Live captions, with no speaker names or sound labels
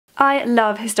I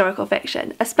love historical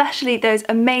fiction, especially those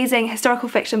amazing historical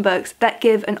fiction books that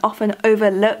give an often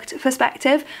overlooked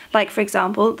perspective, like for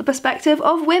example, the perspective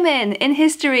of women in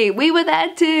history. We were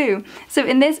there too! So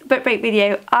in this book break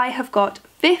video, I have got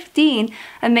 15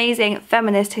 amazing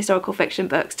feminist historical fiction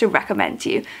books to recommend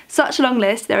to you. Such a long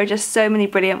list, there are just so many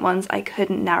brilliant ones I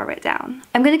couldn't narrow it down.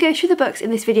 I'm going to go through the books in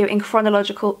this video in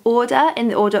chronological order, in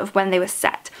the order of when they were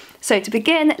set. So to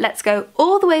begin, let's go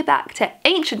all the way back to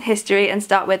ancient history and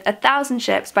start with 1,000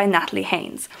 Ships by Natalie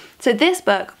Haynes. So this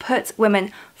book puts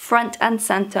women front and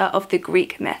centre of the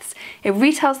Greek myths. It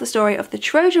retells the story of the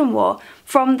Trojan War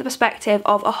from the perspective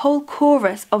of a whole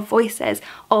chorus of voices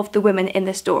of the women in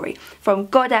the story. From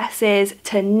goddesses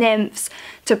to nymphs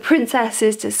to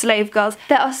princesses to slave girls.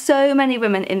 There are so many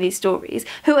women in these stories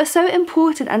who are so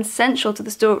important and central to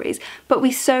the stories, but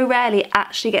we so rarely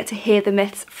actually get to hear the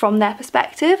myths from their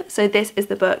perspective, so this is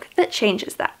the book that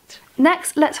changes that.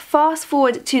 Next, let's fast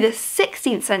forward to the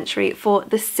 16th century for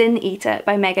The Sin Eater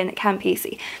by Megan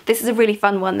Campisi. This is a really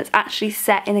fun one that's actually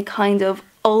set in a kind of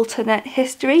alternate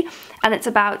history, and it's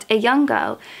about a young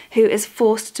girl who is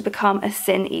forced to become a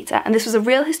sin eater, and this was a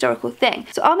real historical thing.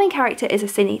 So our main character is a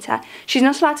sin eater. She's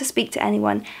not allowed to speak to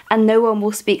anyone, and no one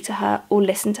will speak to her or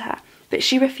listen to her, but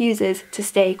she refuses to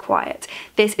stay quiet.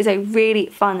 This is a really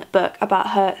fun book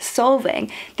about her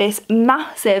solving this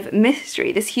massive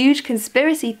mystery, this huge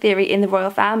conspiracy theory in the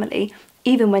royal family,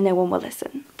 even when no one will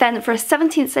listen. Then for a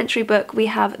 17th century book, we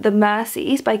have The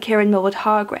Mercies by Kieran Millward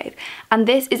Hargrave, and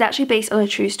this is actually based on a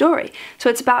true story. So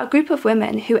it's about a group of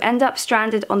women who end up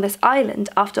stranded on this island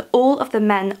after all of the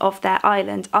men of their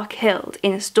island are killed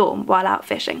in a storm while out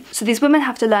fishing. So these women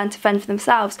have to learn to fend for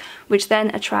themselves, which then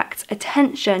attracts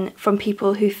attention from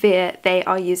people who fear they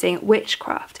are using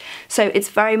witchcraft. So it's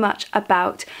very much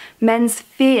about men's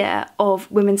fear of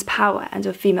women's power and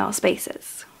of female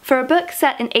spaces. For a book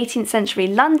set in 18th century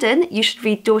London, you should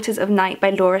read Daughters of Night by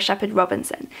Laura Shepherd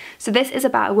Robinson. So this is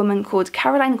about a woman called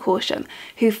Caroline Corsham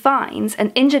who finds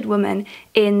an injured woman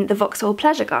in the Vauxhall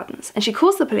Pleasure Gardens, and she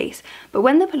calls the police, but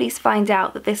when the police find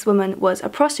out that this woman was a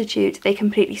prostitute, they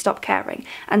completely stop caring,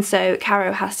 and so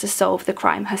Caro has to solve the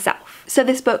crime herself. So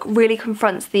this book really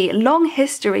confronts the long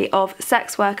history of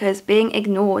sex workers being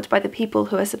ignored by the people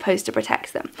who are supposed to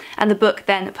protect them, and the book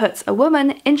then puts a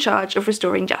woman in charge of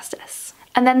restoring justice.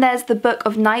 And then there's The Book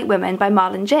of Night Women by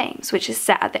Marlon James, which is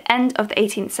set at the end of the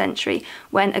 18th century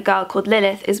when a girl called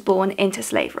Lilith is born into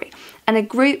slavery. And a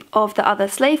group of the other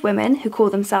slave women, who call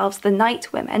themselves the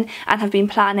Night Women and have been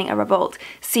planning a revolt,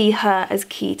 see her as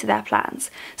key to their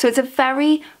plans. So it's a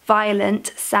very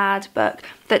violent, sad book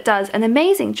that does an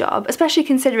amazing job, especially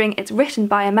considering it's written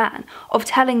by a man, of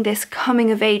telling this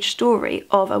coming-of-age story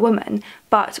of a woman,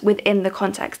 but within the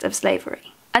context of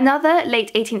slavery. Another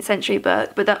late 18th century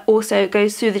book, but that also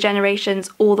goes through the generations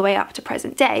all the way up to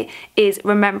present day, is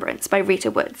Remembrance by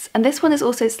Rita Woods, and this one is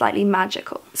also slightly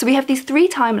magical. So we have these three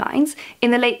timelines.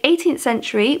 In the late 18th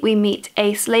century, we meet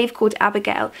a slave called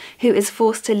Abigail, who is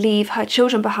forced to leave her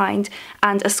children behind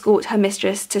and escort her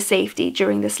mistress to safety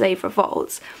during the slave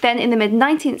revolts. Then in the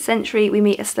mid-19th century, we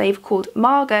meet a slave called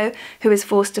Margot, who is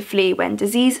forced to flee when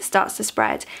disease starts to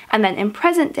spread. And then in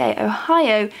present day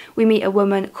Ohio, we meet a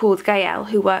woman called Gael,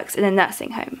 who works in a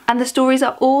nursing home. And the stories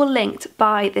are all linked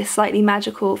by this slightly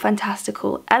magical,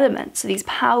 fantastical element, so these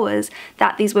powers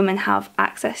that these women have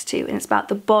access to, and it's about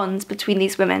the bonds between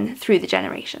these women through the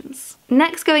generations.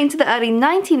 Next, going to the early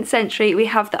 19th century, we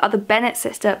have The Other Bennet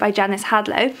Sister by Janice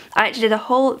Hadlow. I actually did a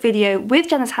whole video with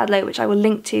Janice Hadlow, which I will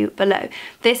link to below.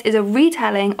 This is a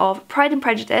retelling of Pride and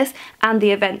Prejudice and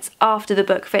the events after the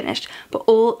book finished, but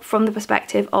all from the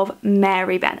perspective of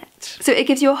Mary Bennet. So it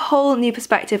gives you a whole new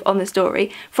perspective on the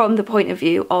story from the point of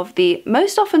view of the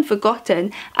most often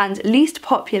forgotten and least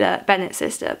popular Bennet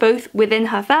sister, both within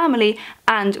her family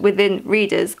and within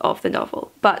readers of the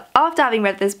novel. But after having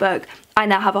read this book, I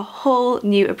now have a whole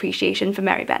new appreciation for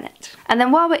Mary Bennet. And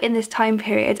then while we're in this time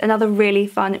period, another really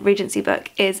fun Regency book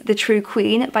is The True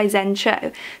Queen by Zen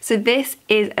Cho. So this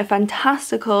is a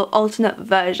fantastical alternate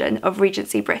version of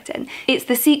Regency Britain. It's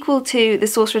the sequel to The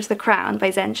Sorcerer's Crown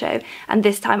by Zen Cho, and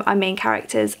this time our main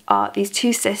characters are these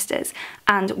two sisters,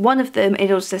 and one of them,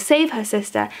 in order to save her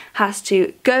sister, has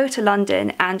to go to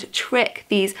London and trick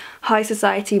these high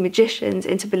society magicians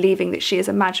into believing that she is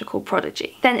a magical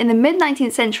prodigy. Then in the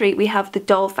mid-19th century we have have The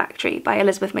Doll Factory by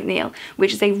Elizabeth McNeil,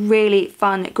 which is a really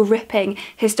fun, gripping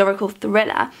historical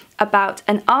thriller about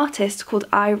an artist called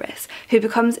Iris who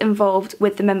becomes involved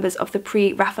with the members of the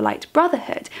Pre-Raphaelite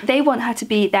Brotherhood. They want her to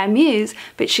be their muse,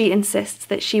 but she insists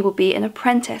that she will be an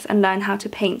apprentice and learn how to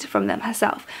paint from them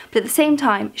herself. But at the same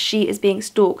time, she is being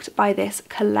stalked by this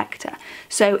collector.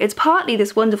 So it's partly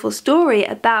this wonderful story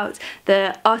about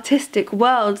the artistic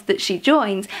world that she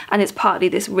joins, and it's partly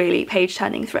this really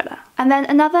page-turning thriller. And then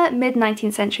another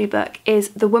mid-19th century book is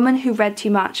The Woman Who Read Too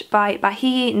Much by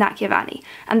Bahiyi Nakyavani,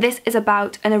 and this is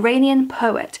about an Iranian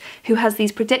poet who has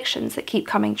these predictions that keep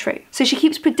coming true. So she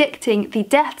keeps predicting the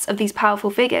deaths of these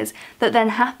powerful figures that then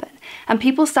happen, and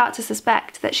people start to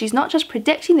suspect that she's not just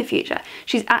predicting the future,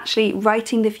 she's actually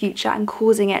writing the future and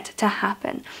causing it to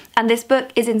happen. And this book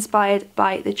is inspired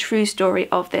by the true story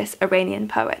of this Iranian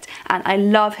poet, and I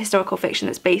love historical fiction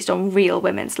that's based on real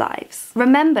women's lives.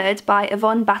 Remembered by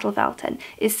Yvonne Battle-Felton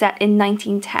is set in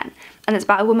 1910, and it's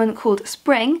about a woman called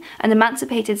Spring, an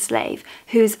emancipated slave,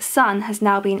 whose son has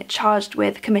now been charged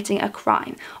with committing a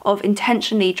crime of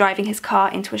intentionally driving his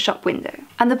car into a shop window.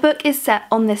 And the book is set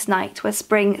on this night where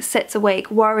Spring sits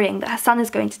awake worrying that her son is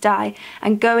going to die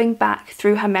and going back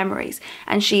through her memories,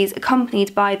 and she's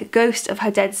accompanied by the ghost of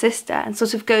her dead sister and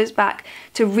sort of goes back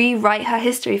to rewrite her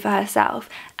history for herself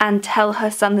and tell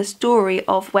her son the story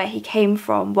of where he came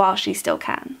from while she still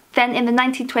can. Then in the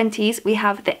 1920s we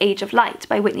have The Age of Light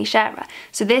by Whitney Scherer.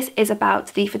 So this is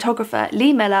about the photographer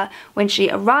Lee Miller when she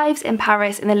arrives in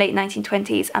Paris in the late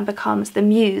 1920s and becomes the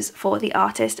muse for the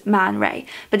artist Man Ray.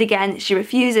 But again, she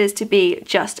refuses to be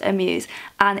just a muse,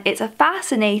 and it's a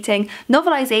fascinating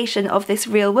novelization of this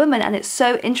real woman, and it's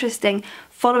so interesting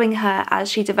following her as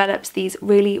she develops these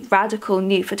really radical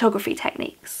new photography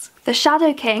techniques. The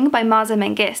Shadow King by Marza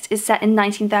Mengist is set in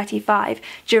 1935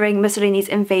 during Mussolini's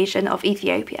invasion of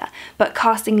Ethiopia, but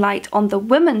casting light on the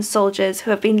women soldiers who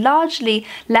have been largely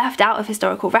left out of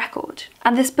historical record.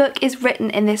 And this book is written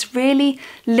in this really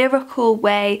lyrical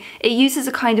way. It uses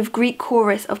a kind of Greek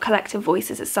chorus of collective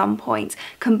voices at some point,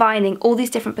 combining all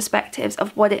these different perspectives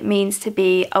of what it means to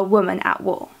be a woman at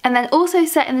war. And then also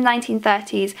set in the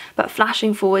 1930s, but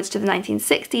flashing forwards to the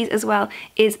 1960s as well,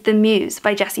 is The Muse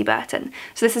by Jessie Burton.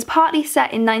 So this is partly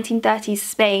set in 1930s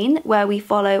Spain, where we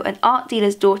follow an art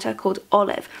dealer's daughter called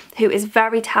Olive, who is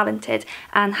very talented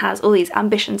and has all these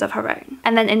ambitions of her own.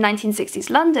 And then in 1960s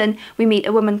London, we meet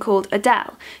a woman called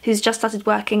Adele, who's just started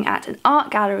working at an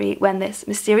art gallery when this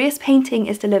mysterious painting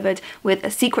is delivered with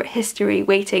a secret history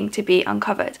waiting to be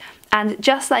uncovered. And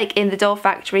just like in The Doll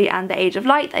Factory and The Age of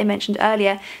Light that I mentioned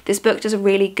earlier, this book does a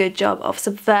really good job of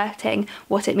subverting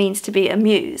what it means to be a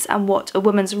muse and what a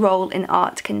woman's role in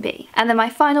art can be. And then my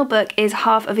final book is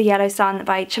Half of a Yellow Sun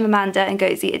by Chimamanda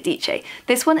Ngozi Adichie.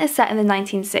 This one is set in the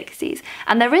 1960s,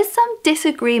 and there is some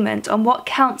disagreement on what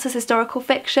counts as historical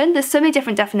fiction. There's so many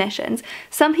different definitions.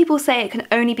 Some people say it can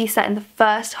only be set in the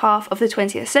first half of the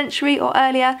 20th century or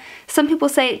earlier. Some people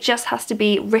say it just has to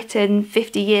be written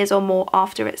 50 years or more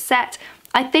after it's set.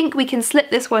 I think we can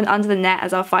slip this one under the net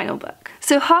as our final book.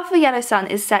 So Half of a Yellow Sun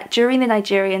is set during the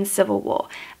Nigerian Civil War,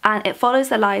 and it follows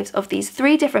the lives of these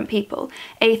three different people: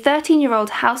 a 13-year-old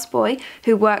houseboy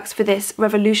who works for this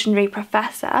revolutionary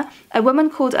professor, a woman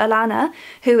called Alana,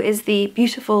 who is the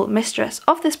beautiful mistress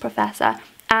of this professor,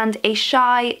 and a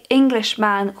shy English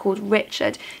man called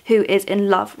Richard, who is in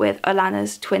love with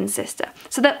Alana's twin sister.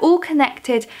 So they're all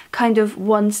connected, kind of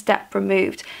one step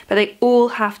removed, but they all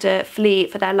have to flee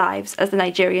for their lives as the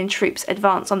Nigerian troops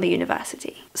advance on the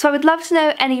university. So I would love to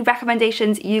know any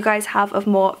recommendations you guys have of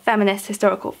more feminist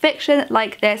historical fiction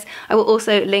like this. I will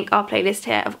also link our playlist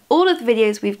here of all of the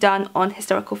videos we've done on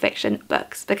historical fiction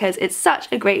books, because it's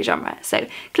such a great genre. So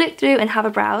click through and have a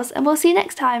browse, and we'll see you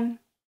next time.